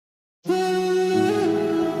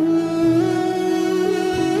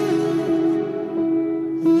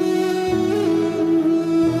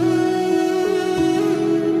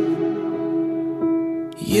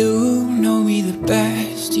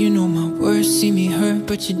see me hurt,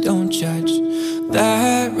 but you don't judge.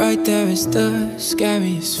 That right there is the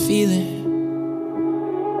scariest feeling.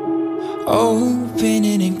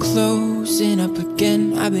 Opening and closing up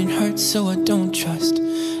again. I've been hurt, so I don't trust.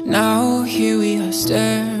 Now here we are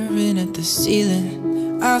staring at the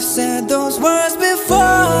ceiling. I've said those words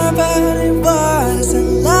before, but it was a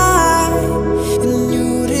lie, and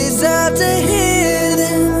you deserve to hear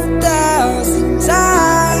them 1,000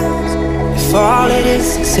 times. If all it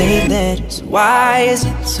is to say letters, why is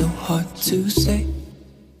it so hard to say?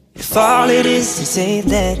 If all it is to say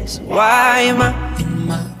letters, why am I in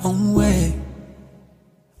my own way?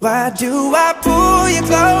 Why do I pull you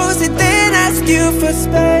close and then ask you for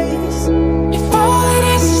space? If all it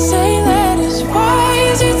is to say letters, why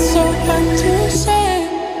is it so hard to say?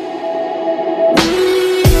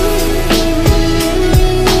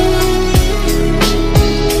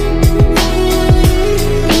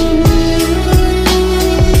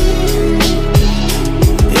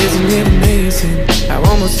 Isn't it amazing how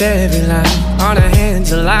almost every line on our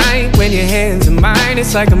hands align? When your hands are mine,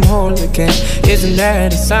 it's like I'm whole again. Isn't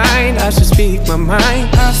that a sign I should speak my mind?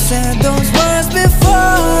 I've said those words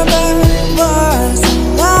before, but it was a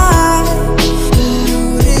lie, and you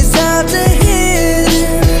deserve to hear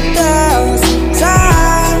them 1,000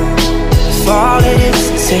 times. If all it is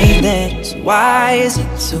to say letters, why is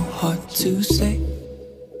it so hard to say?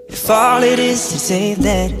 If all it is to say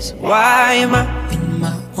letters, why am I in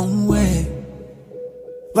my own way?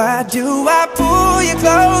 Why do I pull you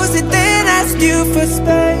close and then ask you for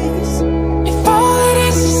space? If all it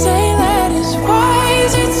is to say letters, why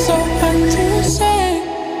is it so hard to say?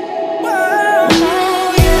 Whoa,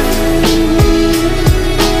 yeah.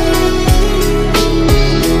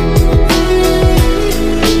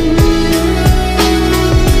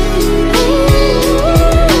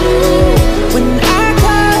 When I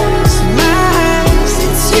close my eyes,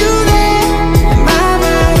 it's you there in my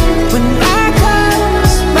mind. When I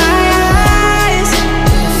close my eyes,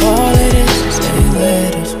 if all it is to say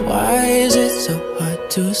letters, why is it so hard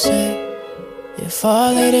to say? If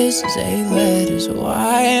all it is to say letters,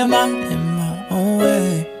 why am I in my own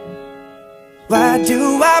way? Why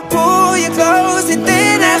do I pull you close and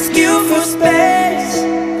then ask you for space?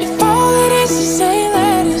 If all it is to say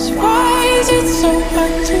letters, why is it so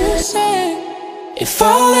hard to say? If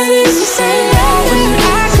all it is to say